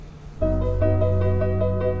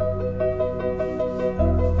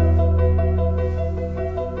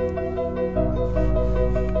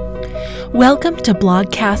Welcome to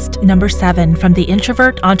Blogcast number 7 from the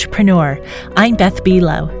Introvert-Entrepreneur. I'm Beth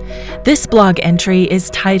Below. This blog entry is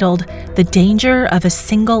titled, The Danger of a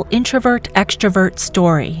Single Introvert-Extrovert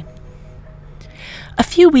Story. A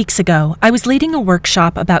few weeks ago, I was leading a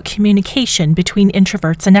workshop about communication between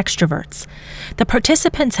introverts and extroverts. The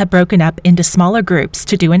participants had broken up into smaller groups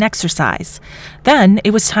to do an exercise. Then it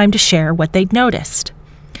was time to share what they'd noticed.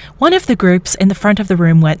 One of the groups in the front of the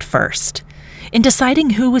room went first. In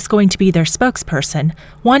deciding who was going to be their spokesperson,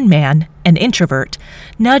 one man, an introvert,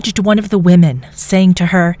 nudged one of the women, saying to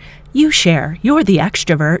her, "You share, you're the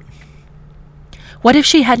extrovert." What if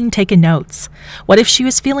she hadn't taken notes? What if she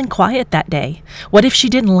was feeling quiet that day? What if she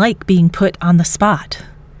didn't like being put on the spot?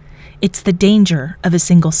 It's the danger of a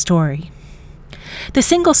single story. The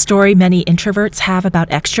single story many introverts have about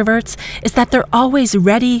extroverts is that they're always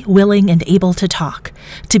ready, willing, and able to talk,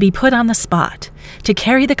 to be put on the spot, to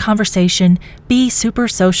carry the conversation, be super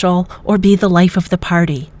social, or be the life of the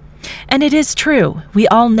party. And it is true, we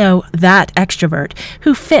all know that extrovert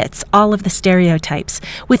who fits all of the stereotypes,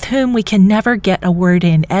 with whom we can never get a word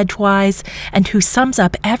in edgewise, and who sums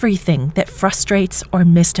up everything that frustrates or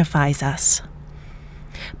mystifies us.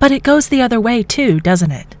 But it goes the other way too,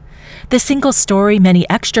 doesn't it? The single story many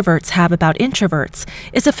extroverts have about introverts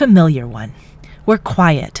is a familiar one. We're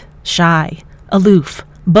quiet, shy, aloof,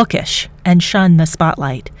 bookish, and shun the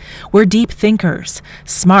spotlight. We're deep thinkers,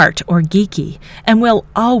 smart or geeky, and we'll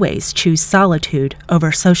always choose solitude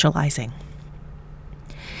over socializing.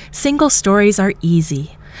 Single stories are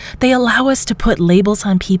easy. They allow us to put labels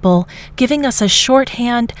on people, giving us a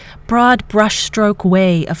shorthand, broad brushstroke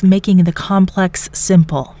way of making the complex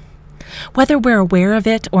simple. Whether we're aware of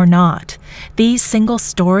it or not, these single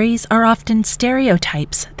stories are often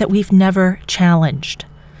stereotypes that we've never challenged.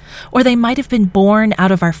 Or they might have been born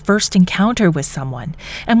out of our first encounter with someone,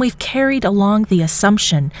 and we've carried along the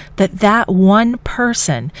assumption that that one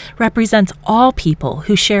person represents all people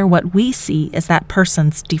who share what we see as that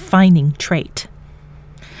person's defining trait.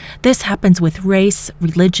 This happens with race,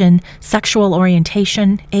 religion, sexual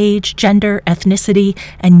orientation, age, gender, ethnicity,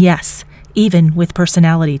 and yes, even with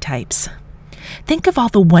personality types. Think of all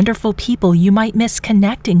the wonderful people you might miss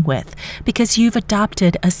connecting with because you've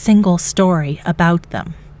adopted a single story about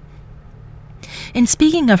them. In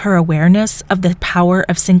speaking of her awareness of the power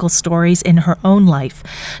of single stories in her own life,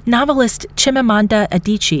 novelist Chimamanda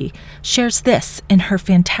Adichie shares this in her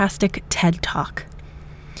fantastic TED Talk.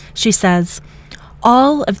 She says,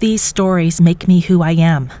 "All of these stories make me who I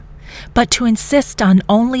am. But to insist on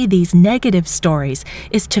only these negative stories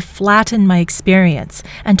is to flatten my experience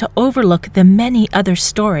and to overlook the many other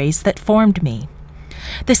stories that formed me.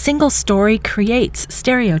 The single story creates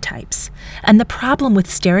stereotypes, and the problem with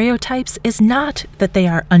stereotypes is not that they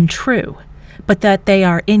are untrue, but that they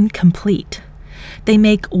are incomplete. They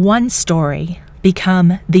make one story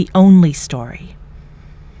become the only story."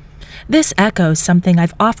 This echoes something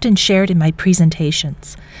I've often shared in my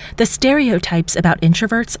presentations. The stereotypes about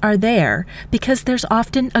introverts are there because there's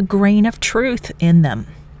often a grain of truth in them.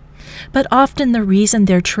 But often the reason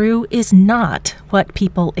they're true is not what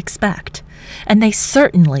people expect, and they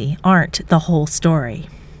certainly aren't the whole story.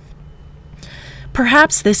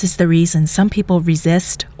 Perhaps this is the reason some people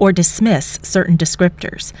resist or dismiss certain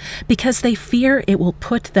descriptors, because they fear it will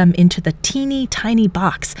put them into the teeny tiny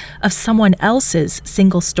box of someone else's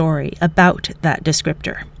single story about that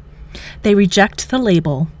descriptor. They reject the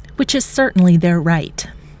label, which is certainly their right.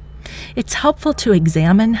 It's helpful to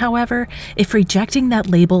examine, however, if rejecting that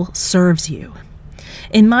label serves you.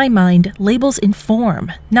 In my mind, labels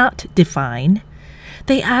inform, not define.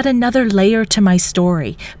 They add another layer to my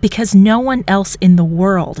story because no one else in the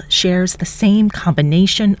world shares the same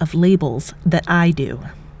combination of labels that I do.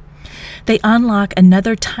 They unlock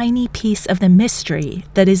another tiny piece of the mystery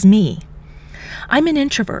that is me. I'm an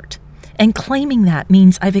introvert, and claiming that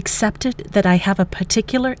means I've accepted that I have a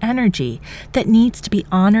particular energy that needs to be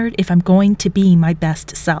honored if I'm going to be my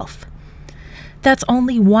best self. That's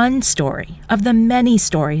only one story of the many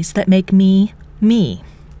stories that make me, me.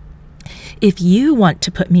 If you want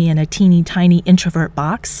to put me in a teeny tiny introvert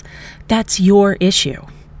box, that's your issue.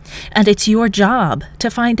 And it's your job to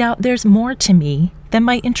find out there's more to me than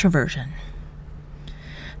my introversion.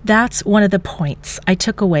 That's one of the points I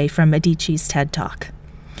took away from Adichie's TED Talk.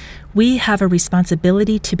 We have a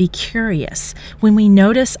responsibility to be curious when we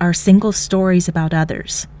notice our single stories about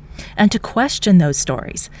others, and to question those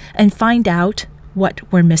stories and find out what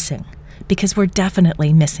we're missing, because we're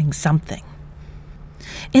definitely missing something.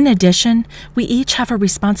 In addition, we each have a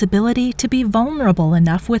responsibility to be vulnerable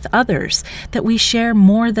enough with others that we share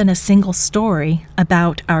more than a single story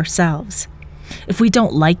about ourselves. If we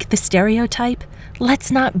don't like the stereotype,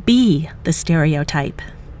 Let's not be the stereotype.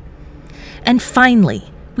 And finally,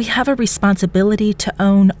 we have a responsibility to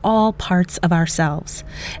own all parts of ourselves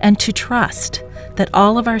and to trust that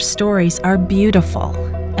all of our stories are beautiful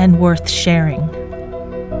and worth sharing.